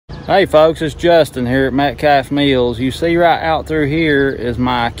Hey folks, it's Justin here at Metcalf Mills. You see right out through here is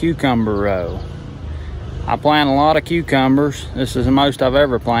my cucumber row. I plant a lot of cucumbers. This is the most I've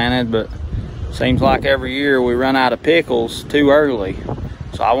ever planted, but seems like every year we run out of pickles too early.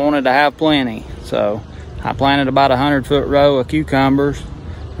 So I wanted to have plenty. So I planted about a 100-foot row of cucumbers,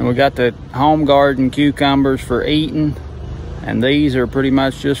 and we got the home garden cucumbers for eating, and these are pretty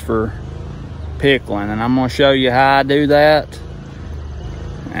much just for pickling. And I'm gonna show you how I do that.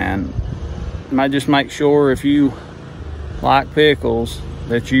 And might just make sure if you like pickles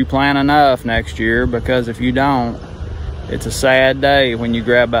that you plant enough next year, because if you don't, it's a sad day when you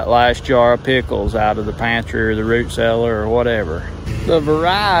grab that last jar of pickles out of the pantry or the root cellar or whatever. The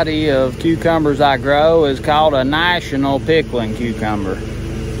variety of cucumbers I grow is called a national pickling cucumber.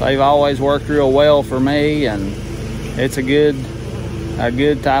 They've always worked real well for me, and it's a good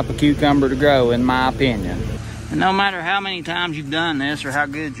type of cucumber to grow in my opinion. And no matter how many times you've done this or how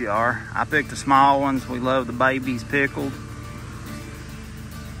good you are, I picked the small ones. We love the babies pickled.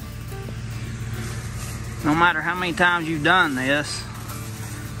 No matter how many times you've done this,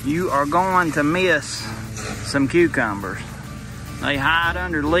 you are going to miss some cucumbers. They hide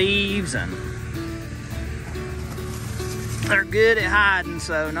under leaves and they're good at hiding,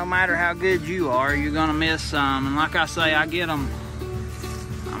 so no matter how good you are, you're gonna miss some. And like I say, I get them,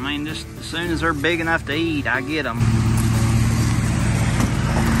 I mean, just as soon as they're big enough to eat, I get them.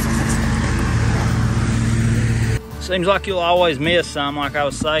 Seems like you'll always miss some, like I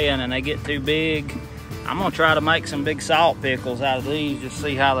was saying, and they get too big. I'm gonna try to make some big salt pickles out of these, just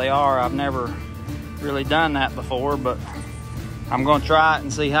see how they are. I've never really done that before, but I'm gonna try it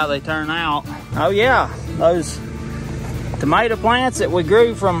and see how they turn out. Oh yeah, those tomato plants that we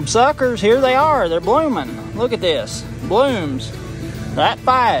grew from suckers, here they are, they're blooming. Look at this, blooms that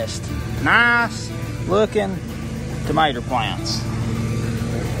fast. Nice looking tomato plants.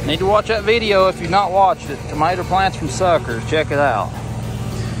 Need to watch that video if you've not watched it. Tomato plants from suckers, check it out.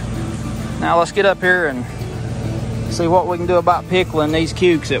 Now let's get up here and see what we can do about pickling these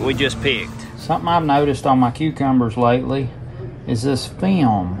cukes that we just picked. Something I've noticed on my cucumbers lately is this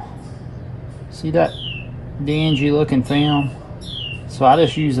film. See that dingy looking film? So I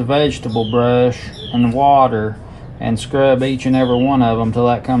just use a vegetable brush and water and scrub each and every one of them till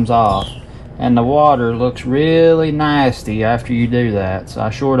that comes off. And the water looks really nasty after you do that, so I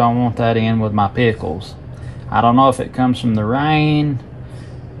sure don't want that in with my pickles. I don't know if it comes from the rain,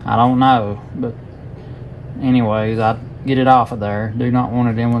 I don't know, but anyways, I get it off of there. Do not want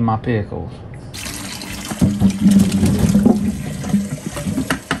it in with my pickles.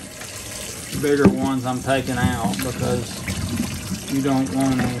 Bigger ones I'm taking out because you don't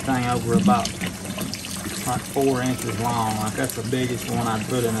want anything over about like 4 inches long. Like that's the biggest one I'd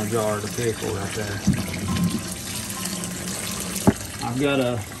put in a jar to pickle right there. I've got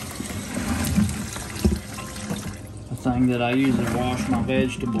a thing that I usually wash my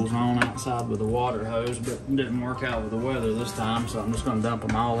vegetables on outside with a water hose, but it didn't work out with the weather this time, so I'm just going to dump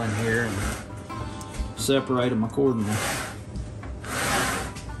them all in here and separate them accordingly.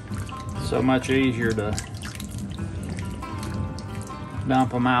 So much easier to dump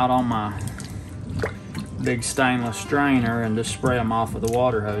them out on my big stainless strainer and just spray them off with a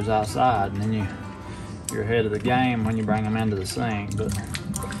water hose outside, and then you're ahead of the game when you bring them into the sink. But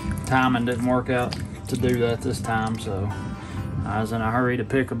timing didn't work out to do that this time, so I was in a hurry to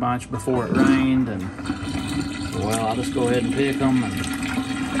pick a bunch before it rained, and well, I'll just go ahead and pick them, and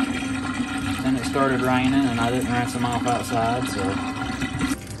then it started raining and I didn't rinse them off outside. So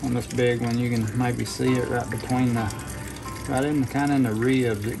on this big one, you can maybe see it right between the kind of in the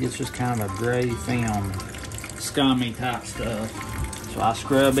ribs. It gets just kind of a gray film, scummy type stuff. So I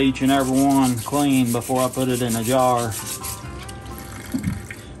scrub each and every one clean before I put it in a jar.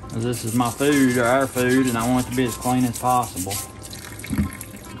 This is my food, or our food, and I want it to be as clean as possible.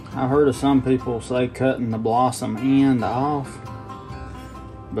 I've heard of some people say cutting the blossom end off,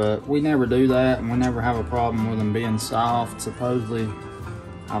 but we never do that, and we never have a problem with them being soft. Supposedly,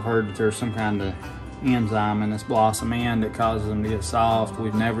 I've heard that there's some kind of enzyme in this blossom end that causes them to get soft.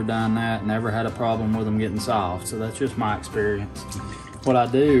 We've never done that, never had a problem with them getting soft, so that's just my experience. What I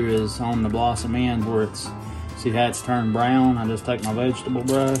do is on the blossom end where it's, see how it's turned brown, I just take my vegetable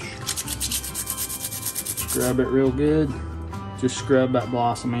brush, scrub it real good, just scrub that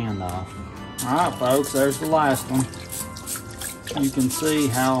blossom end off. Alright folks, there's the last one. You can see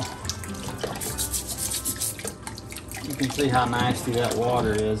how nasty that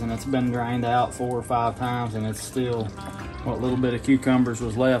water is, and it's been drained out 4 or 5 times, and it's still, what little bit of cucumbers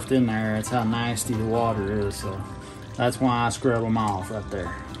was left in there, it's how nasty the water is. So that's why I scrub them off right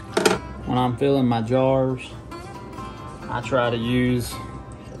there. When I'm filling my jars, I try to use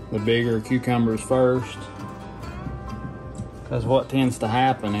the bigger cucumbers first, because what tends to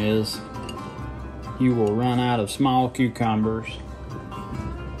happen is you will run out of small cucumbers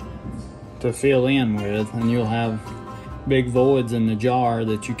to fill in with, and you'll have big voids in the jar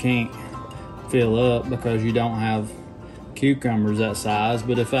that you can't fill up because you don't have cucumbers that size.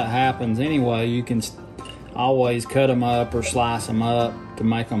 But if that happens anyway, you can always cut them up or slice them up to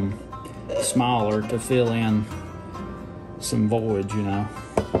make them smaller to fill in some voids, you know.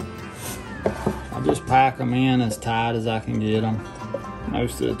 I just pack them in as tight as I can get them.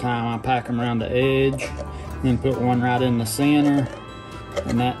 Most of the time I pack them around the edge, then put one right in the center,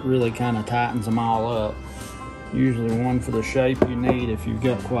 and that really kind of tightens them all up. Usually one for the shape you need if you've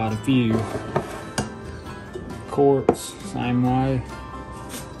got quite a few. Quarts, same way.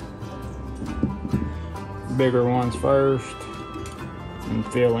 Bigger ones first, and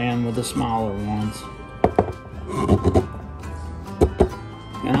fill in with the smaller ones.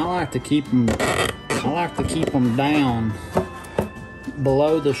 And I like to keep them down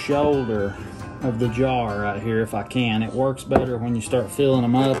below the shoulder of the jar right here if I can. It works better when you start filling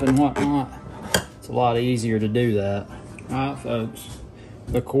them up and whatnot. It's a lot easier to do that. Alright folks,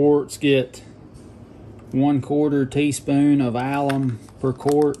 the quarts get 1/4 teaspoon of alum per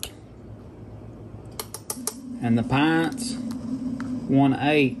quart, and the pints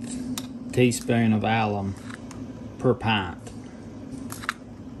 1/8 teaspoon of alum per pint.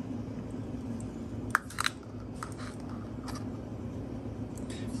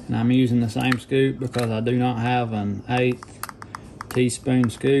 And I'm using the same scoop because I do not have an 1/8 teaspoon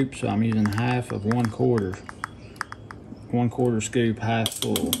scoop, so I'm using half of 1/4. 1/4 scoop, half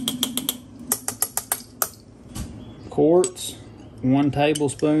full. Quarts, 1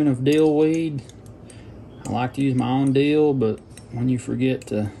 tablespoon of dill weed. I like to use my own dill, but when you forget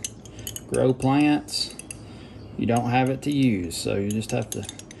to grow plants, you don't have it to use, so you just have to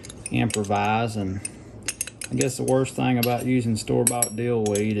improvise. And I guess the worst thing about using store-bought dill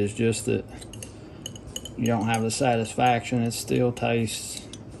weed is just that you don't have the satisfaction. It still tastes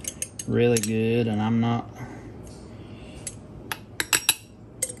really good, and I'm not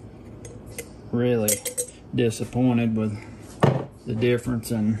really disappointed with the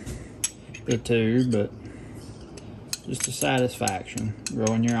difference in the two, but just a satisfaction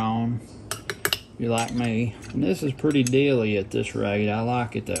growing your own if you like me. And this is pretty dilly at this rate. I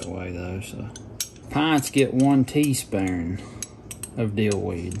like it that way though. So pints get 1 teaspoon of dill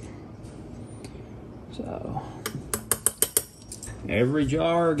weed. So every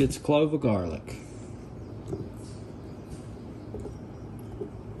jar gets a clove of garlic.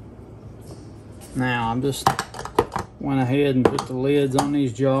 Now I'm just went ahead and put the lids on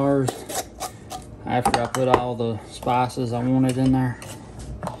these jars after I put all the spices I wanted in there.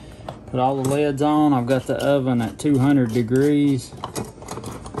 Put all the lids on. I've got the oven at 200 degrees.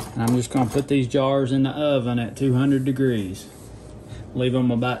 And I'm just gonna put these jars in the oven at 200 degrees. Leave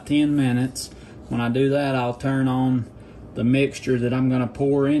them about 10 minutes. When I do that, I'll turn on the mixture that I'm gonna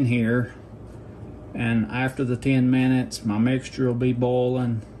pour in here. And after the 10 minutes, my mixture will be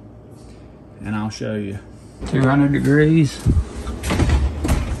boiling, and I'll show you. 200 degrees.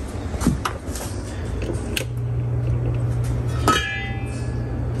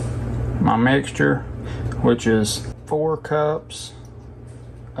 My mixture, which is 4 cups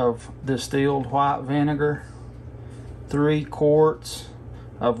of distilled white vinegar, 3 quarts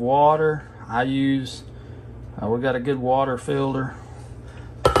of water. I use, we got a good water filter.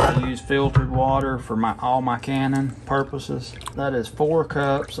 I use filtered water for all my canning purposes. That is 4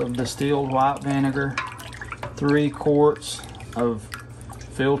 cups of distilled white vinegar, 3 quarts of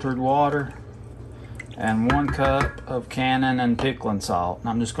filtered water, and 1 cup of canning and pickling salt. And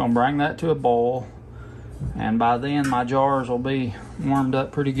I'm just gonna bring that to a boil, and by then my jars will be warmed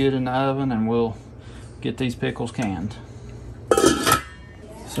up pretty good in the oven, and we'll get these pickles canned.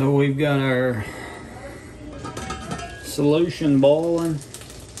 So we've got our solution boiling.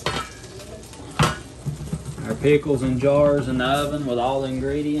 Our pickles in jars in the oven with all the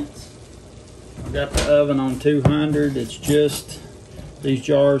ingredients. I've got the oven on 200. It's just, these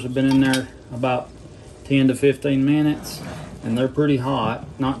jars have been in there about 10 to 15 minutes, and they're pretty hot.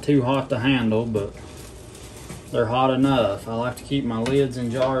 Not too hot to handle, but they're hot enough. I like to keep my lids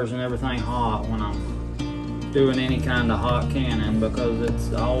and jars and everything hot when I'm doing any kind of hot canning, because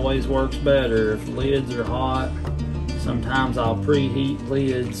it always works better if the lids are hot. Sometimes I'll preheat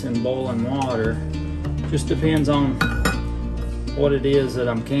lids in boiling water. Just depends on what it is that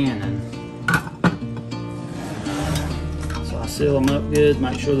I'm canning. So I seal them up good,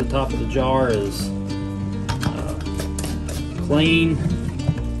 make sure the top of the jar is clean.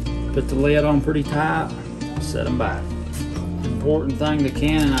 Put the lid on pretty tight, set them back. important thing to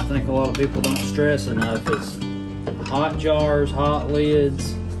canning I think a lot of people don't stress enough is hot jars, hot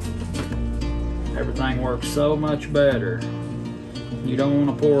lids. Everything works so much better. You don't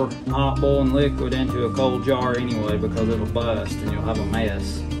want to pour hot boiling liquid into a cold jar anyway because it'll bust and you'll have a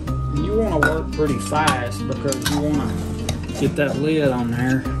mess. And you want to work pretty fast because you want to get that lid on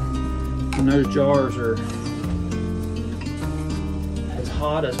there and those jars are as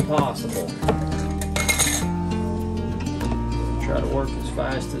hot as possible. Try to work as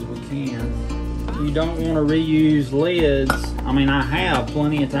fast as we can. You don't want to reuse lids. I mean, I have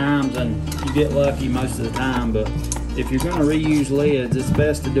plenty of times and you get lucky most of the time, but if you're going to reuse lids, it's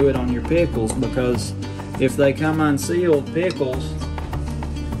best to do it on your pickles because if they come unsealed, pickles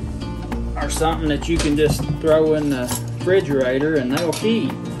are something that you can just throw in the refrigerator and they'll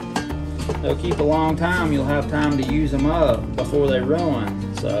keep. They'll keep a long time. You'll have time to use them up before they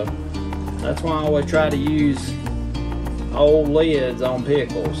ruin. So that's why I always try to use old lids on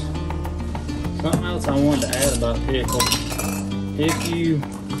pickles. Something else I wanted to add about pickles. If you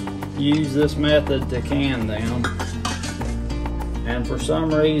use this method to can them, and for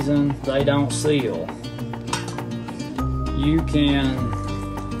some reason they don't seal, you can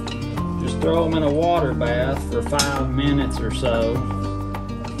just throw them in a water bath for 5 minutes or so.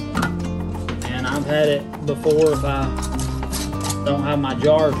 And I've had it before, if I don't have my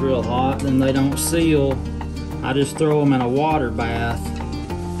jars real hot and they don't seal, I just throw them in a water bath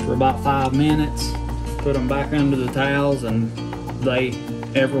for about 5 minutes, put them back under the towels, and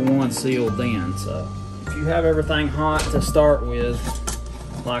everyone sealed then. So if you have everything hot to start with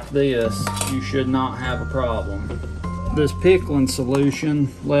like this, you should not have a problem. This pickling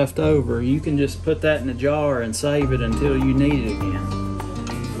solution left over, you can just put that in a jar and save it until you need it again.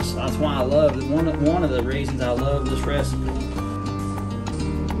 So that's why I love it. One of the reasons I love this recipe.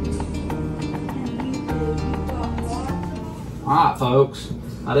 Alright folks,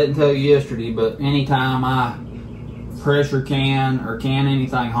 I didn't tell you yesterday, but anytime I pressure can or can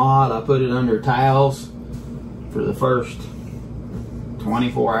anything hot, I put it under towels for the first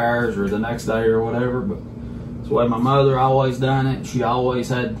 24 hours or the next day or whatever. But it's the way my mother always done it. She always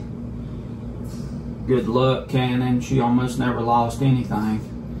had good luck canning. She almost never lost anything.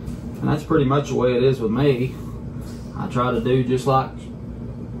 And that's pretty much the way it is with me. I try to do just like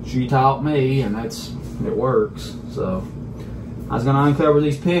she taught me, and it works. So I was going to uncover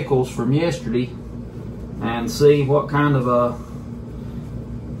these pickles from yesterday and see what kind of a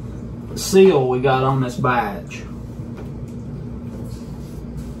seal we got on this batch.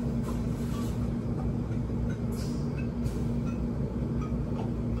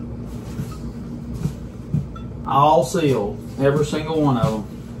 All sealed, every single one of them.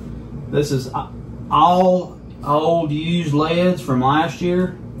 This is all old used lids from last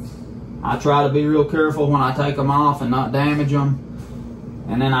year. I try to be real careful when I take them off and not damage them.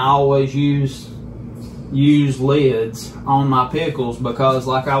 And then I always use lids on my pickles because,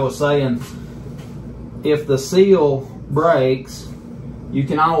 like I was saying, if the seal breaks, you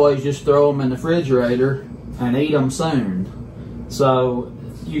can always just throw them in the refrigerator and eat them soon. So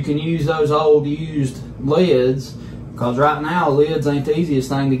you can use those old used lids because right now lids ain't the easiest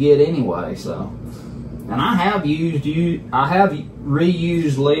thing to get anyway. So, and I have reused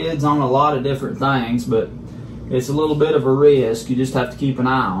lids on a lot of different things, but it's a little bit of a risk. You just have to keep an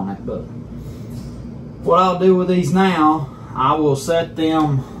eye on it. But what I'll do with these now, I will set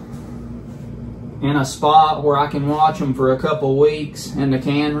them in a spot where I can watch them for a couple weeks in the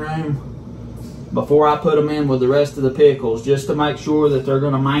can room before I put them in with the rest of the pickles, just to make sure that they're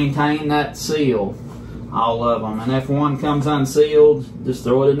going to maintain that seal, all of them. And if one comes unsealed, just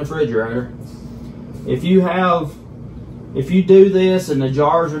throw it in the refrigerator. If you do this and the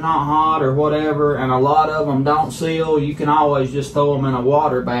jars are not hot or whatever, and a lot of them don't seal, you can always just throw them in a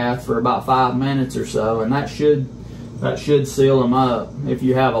water bath for about 5 minutes or so, and that should seal them up if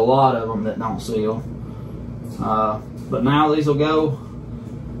you have a lot of them that don't seal. But now these will go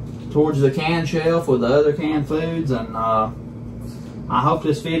towards the can shelf with the other canned foods, and I hope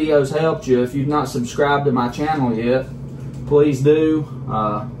this video's helped you. If you've not subscribed to my channel yet, please do.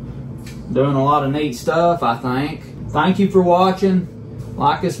 Doing a lot of neat stuff, I think. Thank you for watching.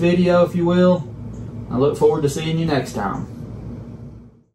 Like this video if you will. I look forward to seeing you next time.